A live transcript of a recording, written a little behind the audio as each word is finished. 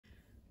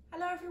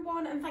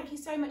everyone, and thank you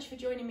so much for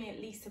joining me at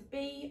Lisa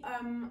B.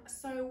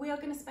 So we are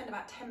going to spend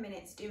about 10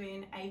 minutes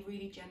doing a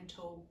really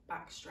gentle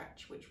back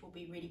stretch, which will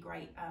be really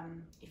great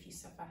if you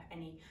suffer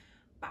any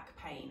back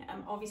pain.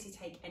 Obviously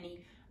take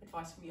any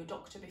advice from your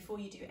doctor before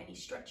you do any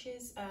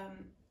stretches,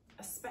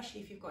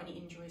 especially if you've got any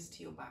injuries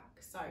to your back.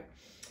 So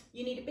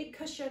you need a big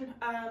cushion.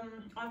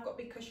 I've got a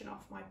big cushion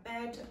off my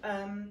bed,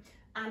 and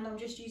I'm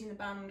just using the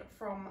band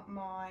from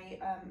my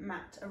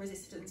mat, a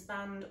resistance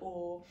band,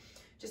 or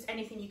just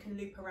anything you can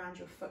loop around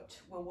your foot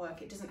will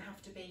work. It doesn't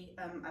have to be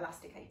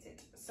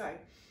elasticated. So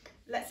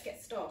let's get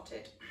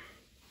started.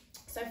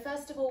 So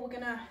first of all, we're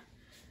gonna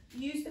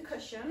use the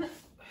cushion.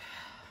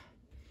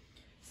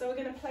 So we're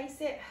gonna place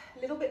it a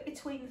little bit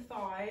between the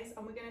thighs,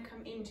 and we're gonna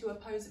come into a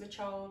pose of a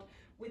child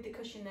with the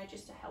cushion there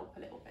just to help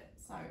a little bit.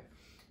 So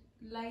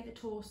lay the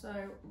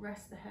torso,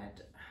 rest the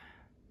head,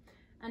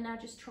 and now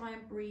just try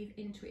and breathe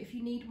into it. If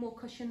you need more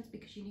cushions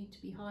because you need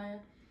to be higher,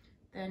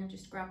 then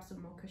just grab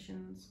some more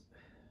cushions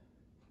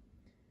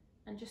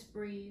and just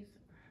breathe.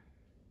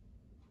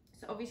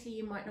 So obviously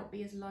you might not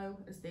be as low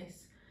as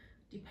this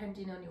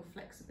depending on your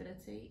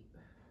flexibility.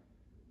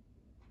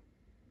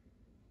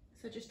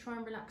 So just try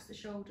and relax the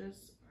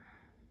shoulders.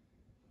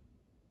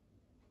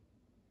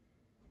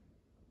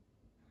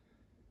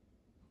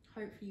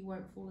 Hopefully you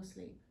won't fall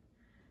asleep.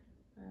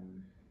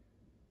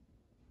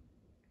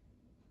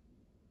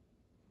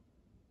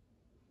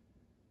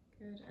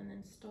 Good, and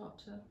then start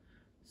to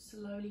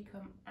slowly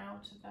come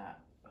out of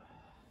that.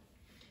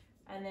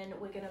 And then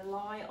we're going to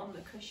lie on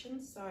the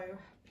cushion, so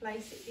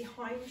place it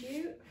behind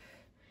you,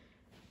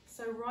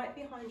 so right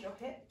behind your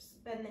hips,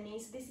 bend the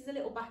knees. This is a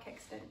little back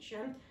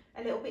extension,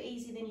 a little bit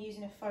easier than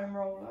using a foam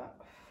roller.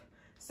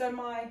 So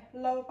my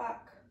lower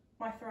back,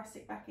 my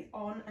thoracic back is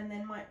on, and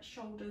then my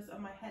shoulders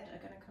and my head are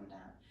going to come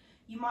down.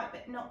 You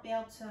might not be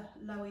able to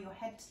lower your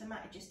head to the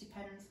mat, it just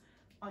depends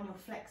on your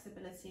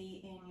flexibility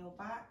in your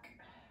back.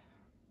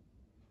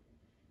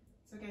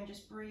 So again,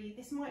 just breathe.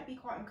 This might be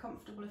quite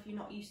uncomfortable if you're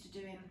not used to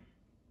doing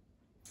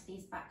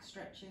these back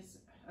stretches.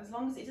 As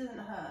long as it doesn't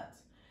hurt,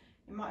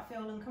 it might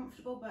feel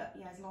uncomfortable, but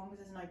yeah, as long as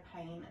there's no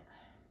pain.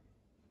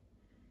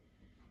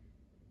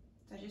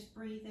 So just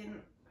breathe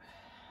in.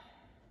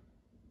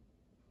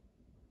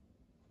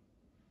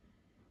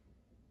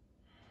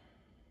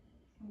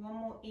 One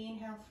more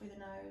inhale through the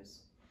nose.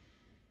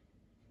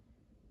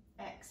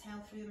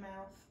 Exhale through the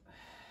mouth.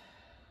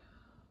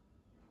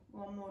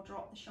 One more,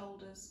 drop the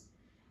shoulders.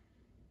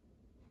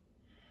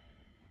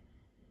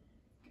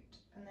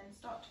 And then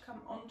start to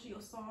come onto your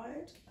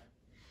side.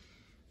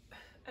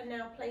 And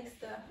now place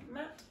the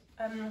mat,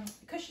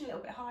 cushion a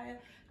little bit higher,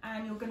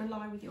 and you're going to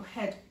lie with your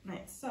head on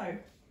it. So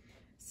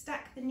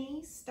stack the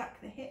knees, stack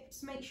the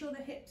hips, make sure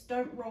the hips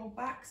don't roll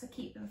back, so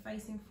keep them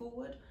facing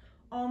forward.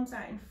 Arms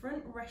out in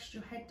front, rest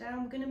your head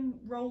down. We're going to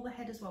roll the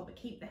head as well, but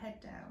keep the head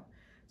down.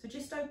 So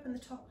just open the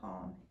top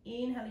arm.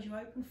 Inhale as you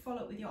open,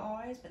 follow it with your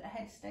eyes, but the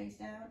head stays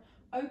down.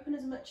 Open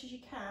as much as you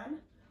can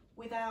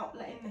without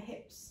letting the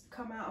hips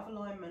come out of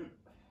alignment.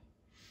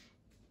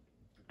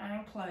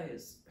 And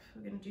close.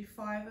 We're going to do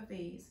 5 of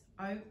these.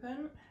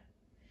 Open.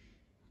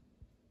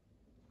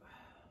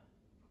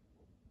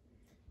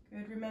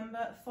 Good.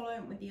 Remember, follow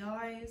it with the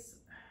eyes.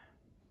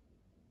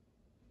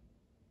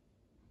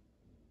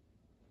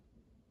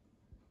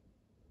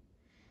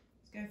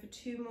 Let's go for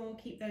 2 more.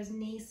 Keep those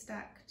knees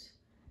stacked,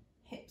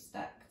 hips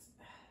stacked.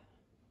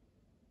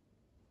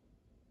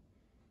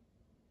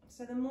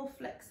 So the more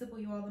flexible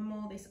you are, the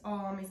more this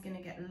arm is going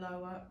to get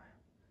lower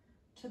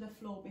to the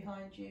floor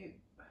behind you.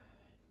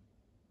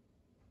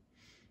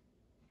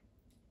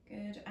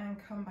 Good, and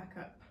come back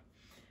up.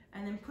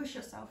 And then push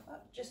yourself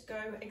up. Just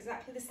go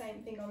exactly the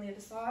same thing on the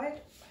other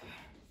side.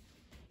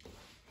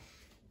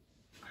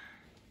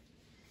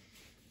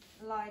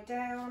 Lie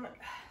down,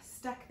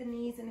 stack the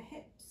knees and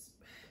hips.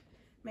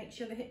 Make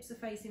sure the hips are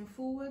facing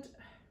forward.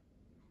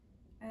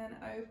 And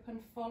open,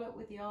 follow it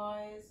with the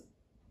eyes.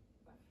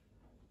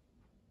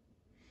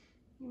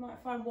 You might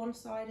find one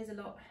side is a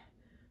lot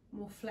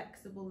more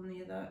flexible than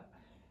the other.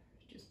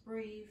 Just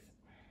breathe.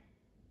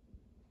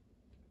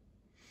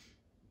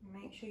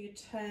 Make sure you're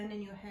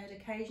turning your head.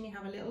 Occasionally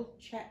have a little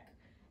check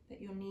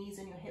that your knees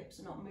and your hips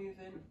are not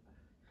moving.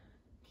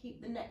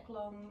 Keep the neck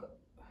long.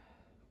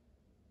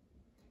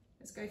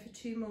 Let's go for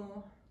 2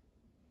 more.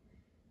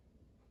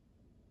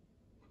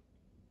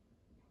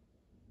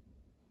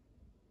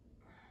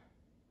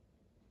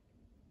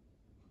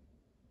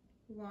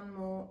 One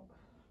more.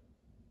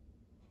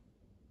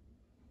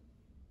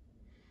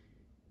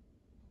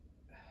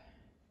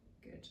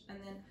 Good. And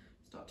then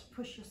start to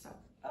push yourself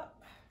up.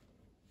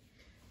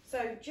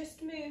 So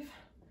just move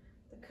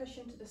the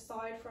cushion to the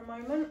side for a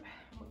moment.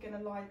 We're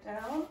going to lie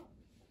down.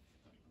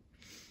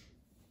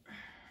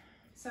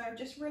 So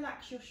just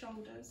relax your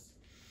shoulders.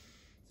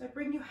 So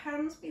bring your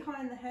hands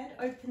behind the head,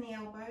 open the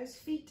elbows,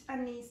 feet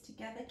and knees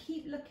together.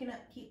 Keep looking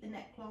up, keep the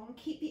neck long.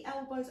 Keep the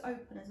elbows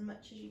open as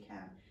much as you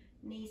can.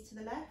 Knees to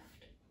the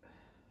left.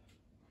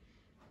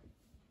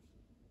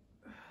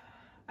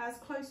 As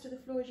close to the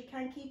floor as you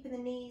can, keeping the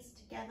knees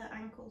together,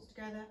 ankles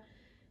together.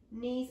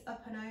 Knees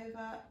up and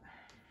over.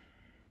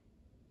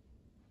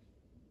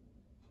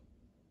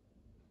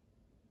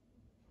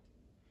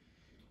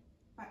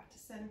 to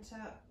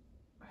centre.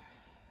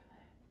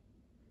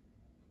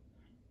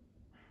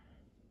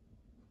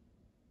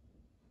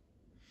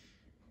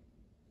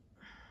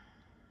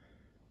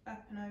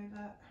 Up and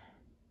over.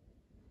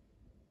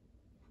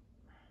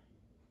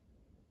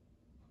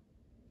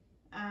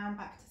 And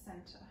back to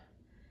centre.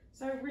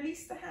 So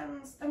release the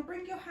hands and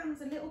bring your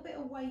hands a little bit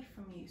away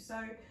from you.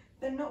 So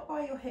they're not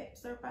by your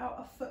hips, they're about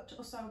a foot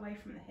or so away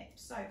from the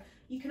hips. So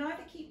you can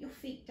either keep your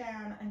feet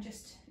down and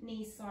just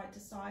knees side to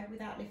side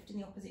without lifting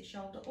the opposite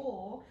shoulder,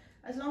 or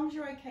as long as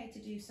you're okay to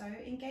do so,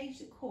 engage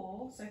the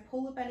core. So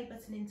pull the belly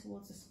button in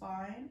towards the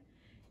spine,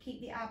 keep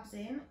the abs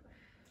in.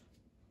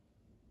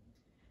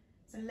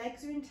 So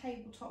legs are in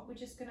tabletop, we're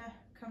just gonna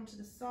come to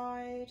the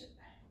side,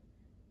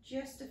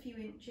 just a few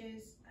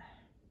inches,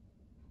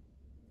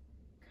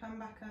 come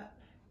back up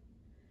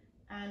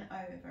and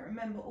over.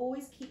 Remember,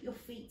 always keep your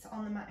feet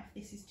on the mat if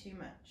this is too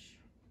much.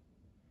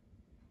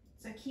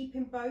 So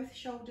keeping both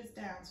shoulders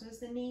down. So as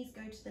the knees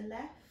go to the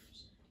left,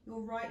 your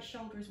right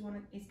shoulder is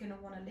going to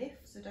want to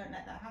lift, so don't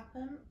let that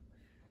happen.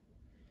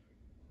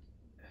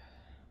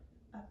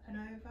 Up and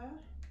over.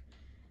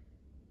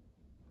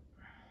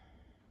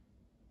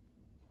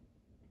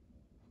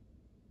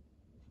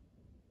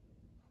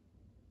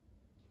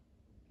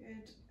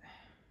 Good.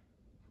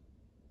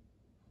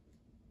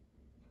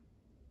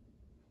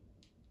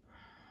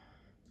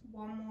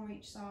 One more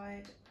each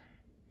side.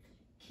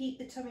 Keep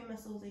the tummy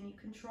muscles in. You're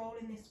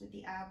controlling this with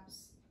the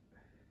abs.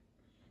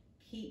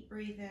 Keep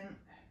breathing.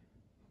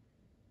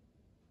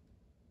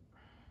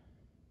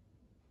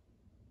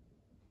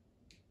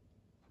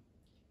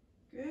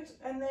 Good.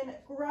 And then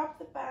grab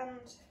the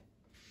band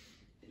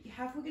that you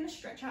have. We're going to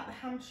stretch out the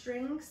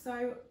hamstrings.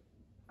 So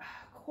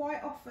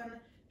quite often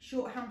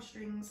short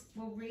hamstrings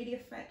will really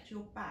affect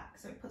your back.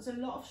 So it puts a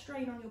lot of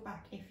strain on your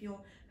back if your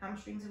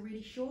hamstrings are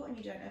really short and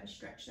you don't ever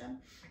stretch them.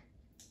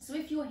 So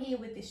if you're here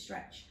with this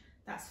stretch,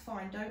 that's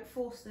fine. Don't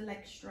force the leg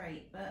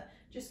straight, but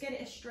just get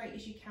it as straight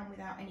as you can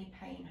without any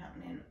pain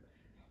happening.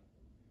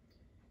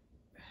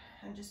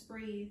 And just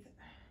breathe.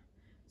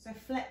 So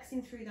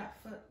flexing through that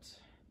foot.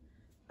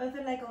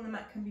 Other leg on the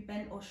mat can be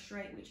bent or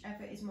straight,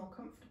 whichever is more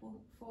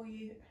comfortable for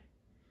you.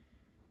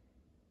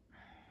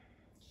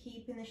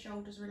 Keeping the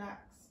shoulders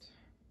relaxed.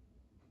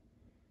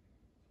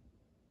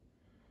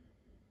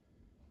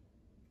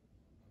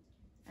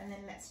 And then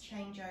let's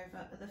change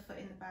over, other foot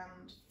in the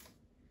band.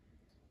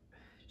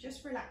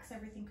 Just relax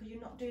everything because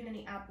you're not doing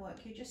any ab work,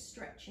 you're just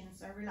stretching.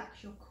 So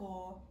relax your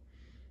core,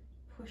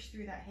 push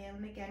through that heel.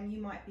 And again,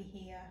 you might be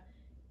here,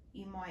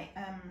 you might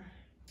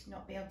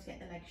not be able to get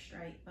the leg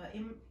straight, but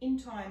in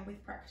time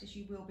with practice,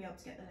 you will be able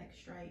to get the leg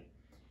straight.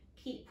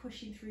 Keep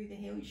pushing through the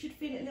heel. You should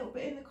feel it a little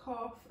bit in the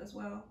calf as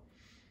well.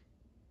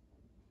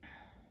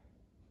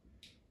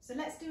 So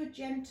let's do a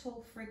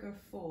gentle figure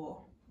of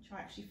 4, which I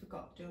actually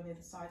forgot to do on the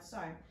other side.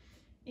 So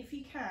if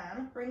you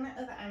can, bring that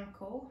other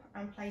ankle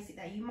and place it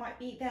there. You might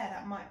be there,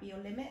 that might be your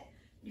limit.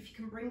 But if you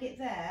can bring it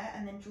there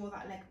and then draw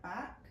that leg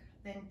back,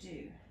 then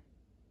do.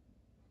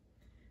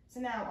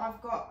 So now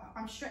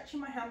I'm stretching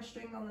my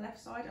hamstring on the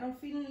left side and I'm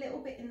feeling a little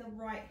bit in the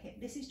right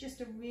hip. This is just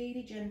a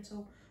really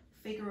gentle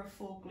figure of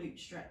 4 glute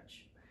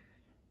stretch.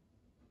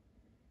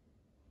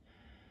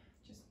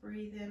 Just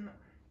breathe in.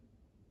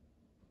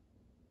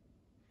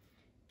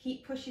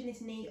 Keep pushing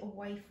this knee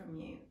away from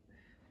you.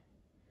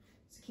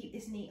 So keep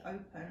this knee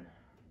open.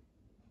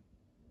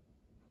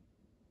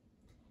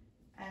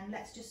 And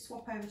let's just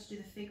swap over to do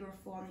the figure of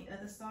 4 on the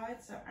other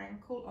side. So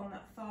ankle on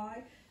that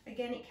thigh.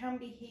 Again, it can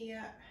be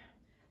here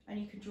and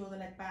you can draw the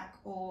leg back,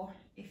 or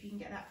if you can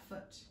get that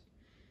foot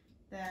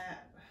there,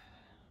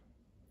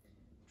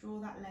 draw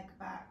that leg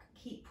back.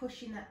 Keep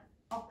pushing that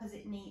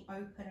opposite knee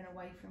open and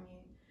away from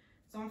you.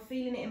 So I'm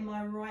feeling it in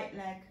my right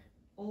leg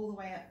all the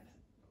way up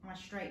my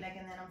straight leg,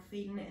 and then I'm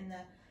feeling it in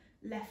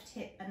the left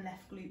hip and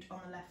left glute on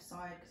the left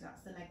side because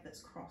that's the leg that's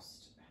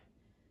crossed.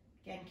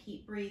 Again,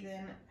 keep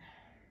breathing.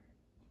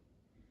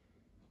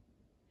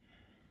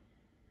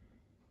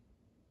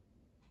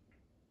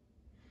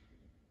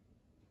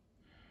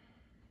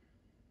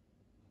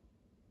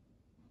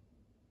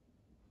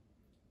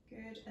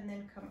 Good, and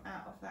then come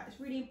out of that. It's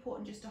really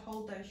important just to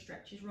hold those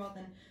stretches rather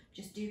than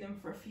just do them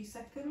for a few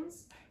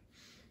seconds.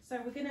 So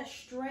we're going to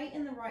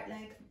straighten the right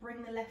leg,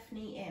 bring the left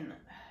knee in,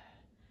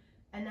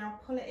 and now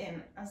pull it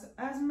in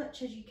as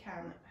much as you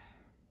can.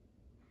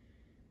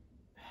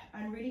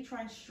 And really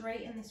try and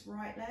straighten this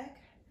right leg.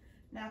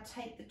 Now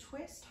take the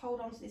twist,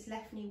 hold on to this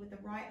left knee with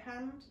the right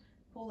hand,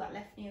 pull that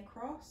left knee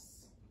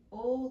across,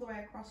 all the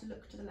way across,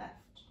 look to the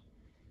left.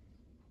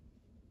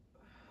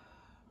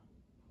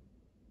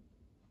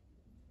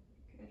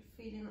 Good,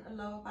 feeling a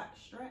lower back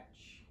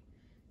stretch.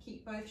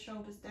 Keep both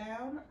shoulders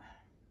down.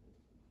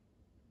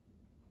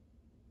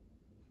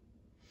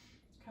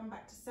 Come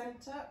back to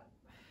center.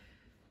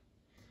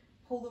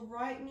 Pull the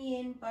right knee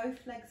in,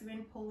 both legs are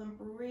in, pull them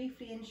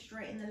briefly in,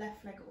 straighten the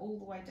left leg all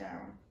the way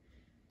down.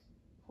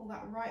 Pull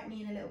that right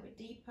knee in a little bit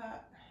deeper,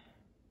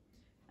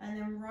 and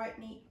then right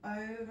knee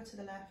over to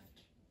the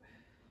left.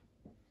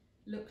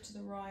 Look to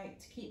the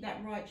right, keep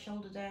that right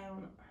shoulder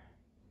down.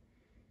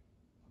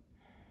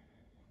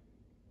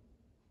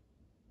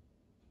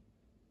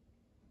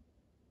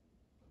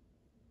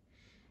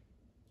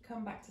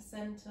 come back to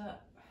center.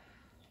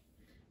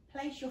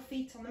 Place your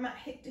feet on the mat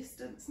hip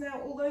distance. Now,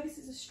 although this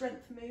is a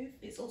strength move,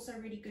 it's also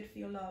really good for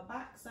your lower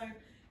back. So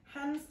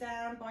hands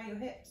down by your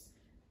hips,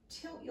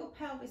 tilt your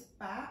pelvis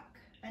back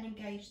and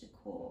engage the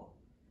core.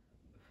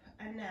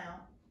 And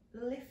now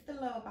lift the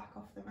lower back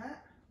off the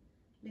mat,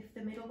 lift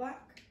the middle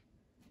back,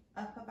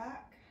 upper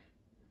back,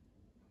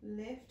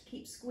 lift,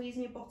 keep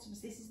squeezing your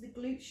bottoms. This is the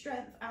glute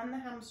strength and the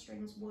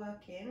hamstrings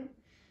working.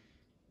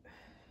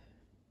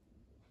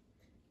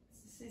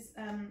 This is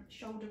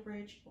shoulder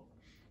bridge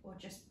or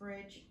just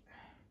bridge.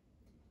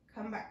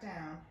 Come back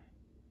down.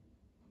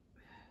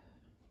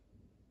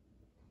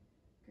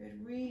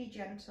 Good, really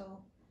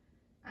gentle.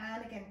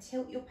 And again,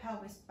 tilt your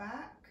pelvis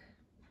back.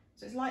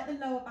 So it's like the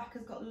lower back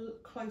has got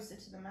closer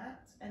to the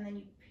mat, and then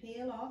you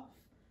peel off,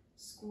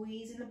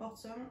 squeeze in the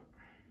bottom.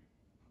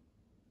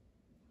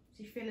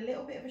 So you feel a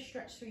little bit of a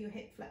stretch through your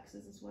hip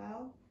flexors as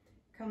well.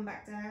 Come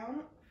back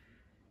down.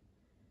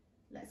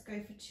 Let's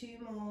go for 2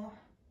 more.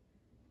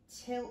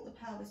 Tilt the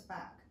pelvis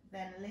back,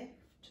 then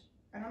lift.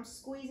 And I'm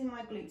squeezing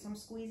my glutes, I'm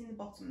squeezing the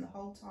bottom the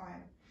whole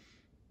time.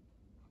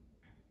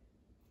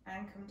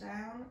 And come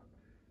down.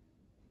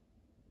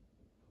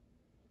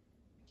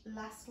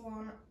 Last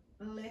one,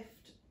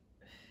 lift.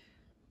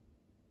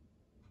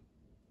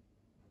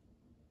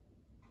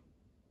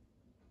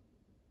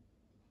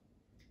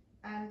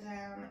 And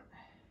down.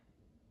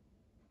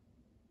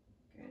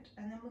 Good.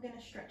 And then we're going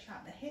to stretch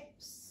out the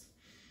hips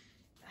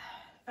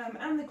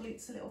and the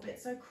glutes a little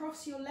bit. So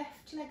cross your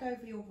left leg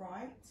over your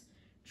right.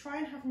 Try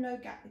and have no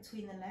gap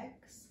between the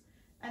legs.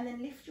 And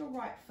then lift your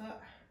right foot,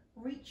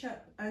 reach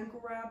up and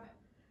grab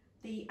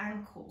the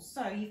ankles.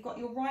 So you've got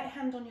your right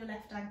hand on your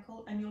left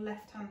ankle and your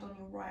left hand on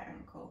your right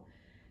ankle.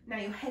 Now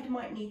your head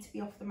might need to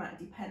be off the mat,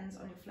 it depends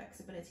on your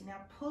flexibility.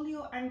 Now pull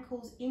your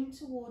ankles in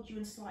towards you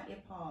and slightly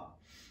apart.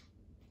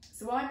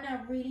 So I'm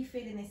now really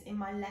feeling this in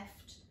my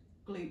left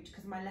glute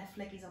because my left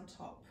leg is on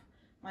top.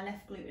 My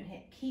left glute and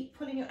hip. Keep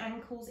pulling your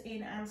ankles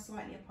in and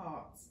slightly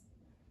apart.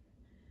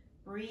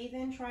 Breathe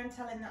in, try and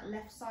tell in that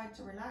left side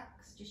to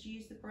relax. Just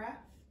use the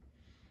breath.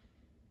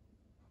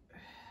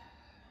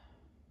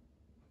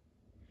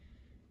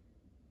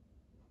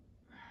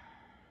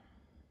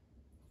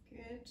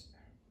 Good.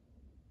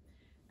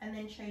 And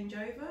then change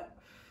over.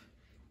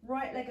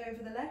 Right leg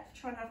over the left.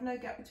 Try and have no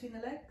gap between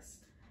the legs.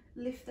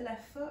 Lift the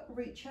left foot,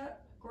 reach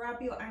up,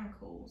 grab your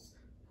ankles.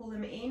 Pull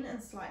them in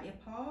and slightly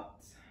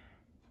apart.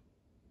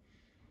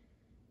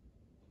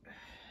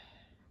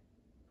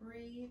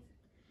 Breathe.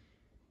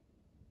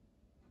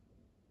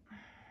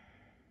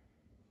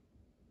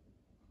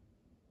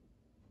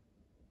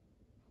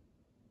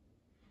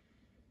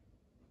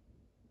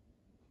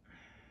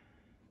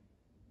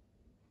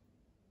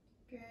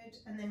 Good,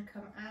 and then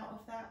come out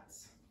of that.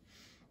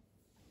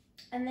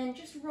 And then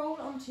just roll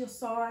onto your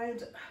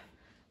side,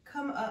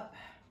 come up,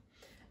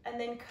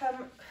 and then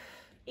come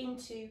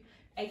into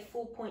a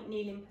 4-point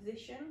kneeling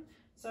position.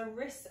 So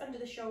wrists under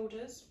the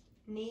shoulders,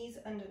 knees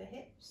under the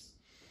hips.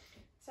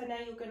 So now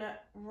you're gonna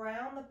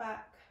round the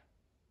back,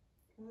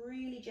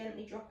 really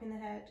gently dropping the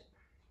head,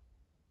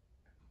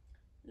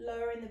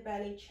 lowering the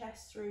belly,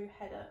 chest through,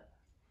 head up.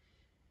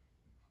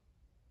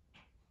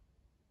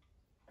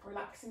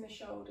 Relaxing the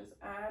shoulders,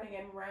 and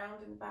again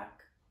rounding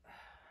back.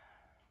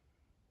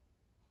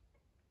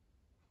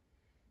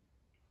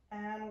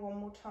 And one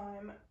more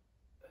time.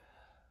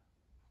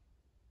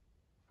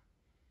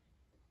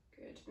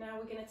 Good. Now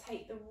we're going to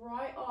take the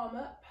right arm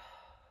up,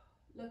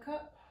 look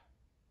up.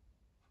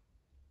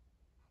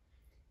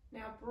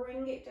 Now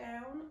bring it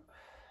down,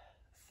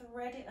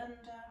 thread it under,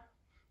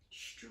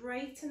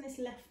 straighten this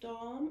left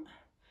arm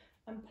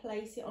and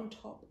place it on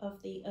top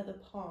of the other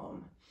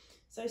palm.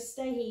 So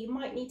stay here, you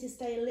might need to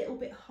stay a little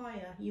bit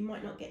higher, you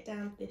might not get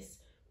down to this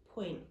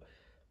point.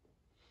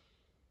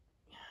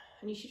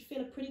 And you should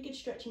feel a pretty good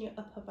stretch in your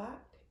upper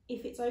back.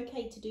 If it's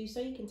okay to do so,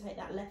 you can take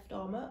that left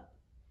arm up.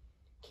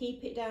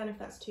 Keep it down if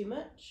that's too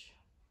much.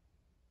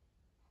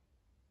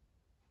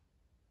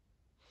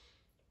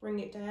 Bring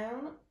it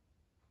down.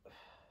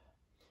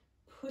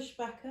 Push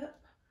back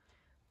up.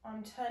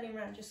 I'm turning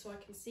around just so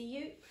I can see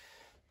you.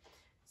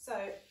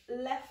 So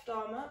left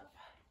arm up,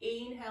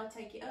 inhale,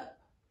 take it up.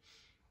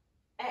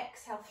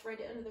 Exhale, thread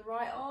it under the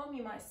right arm.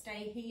 You might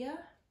stay here.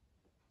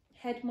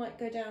 Head might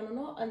go down or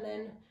not, and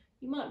then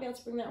you might be able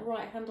to bring that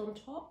right hand on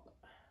top.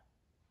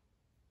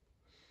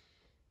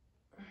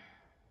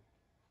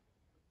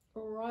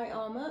 Right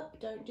arm up,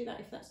 don't do that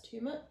if that's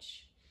too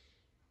much.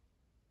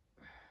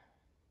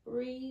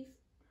 Breathe.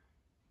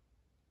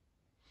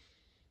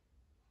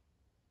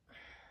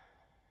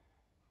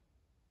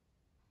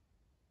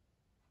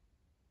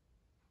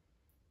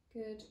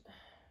 Good.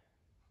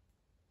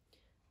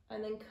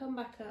 And then come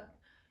back up,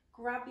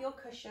 grab your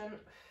cushion,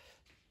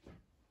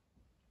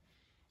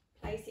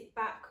 place it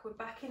back. We're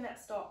back in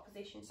that start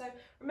position. So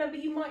remember,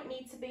 you might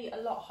need to be a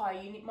lot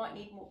higher. You might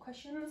need more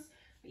cushions,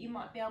 but you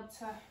might be able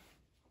to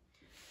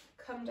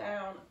come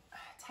down,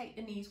 take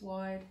the knees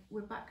wide.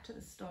 We're back to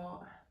the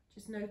start.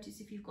 Just notice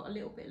if you've got a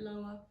little bit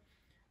lower.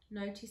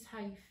 Notice how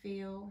you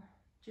feel.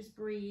 Just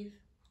breathe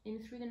in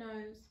through the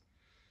nose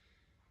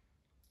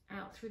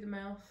out through the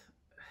mouth,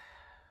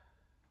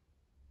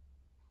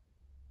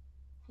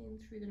 in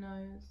through the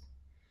nose.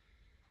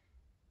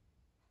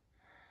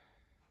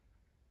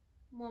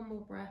 One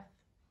more breath.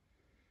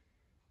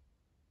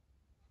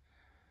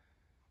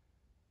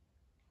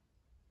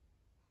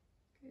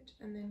 Good,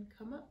 and then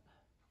come up.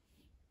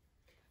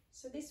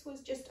 So this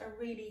was just a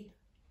really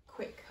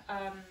quick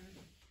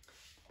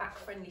back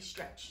friendly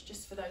stretch,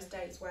 just for those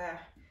days where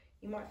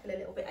you might feel a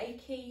little bit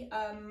achy.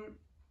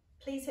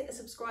 Please hit the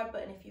subscribe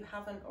button if you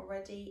haven't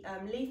already.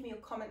 Leave me your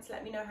comments,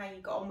 let me know how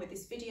you got on with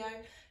this video.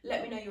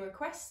 Let me know your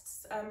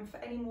requests for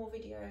any more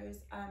videos.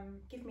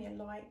 Give me a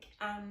like,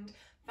 and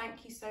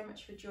thank you so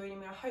much for joining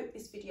me. I hope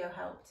this video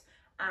helped,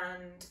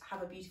 and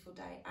have a beautiful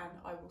day, and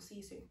I will see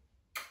you soon.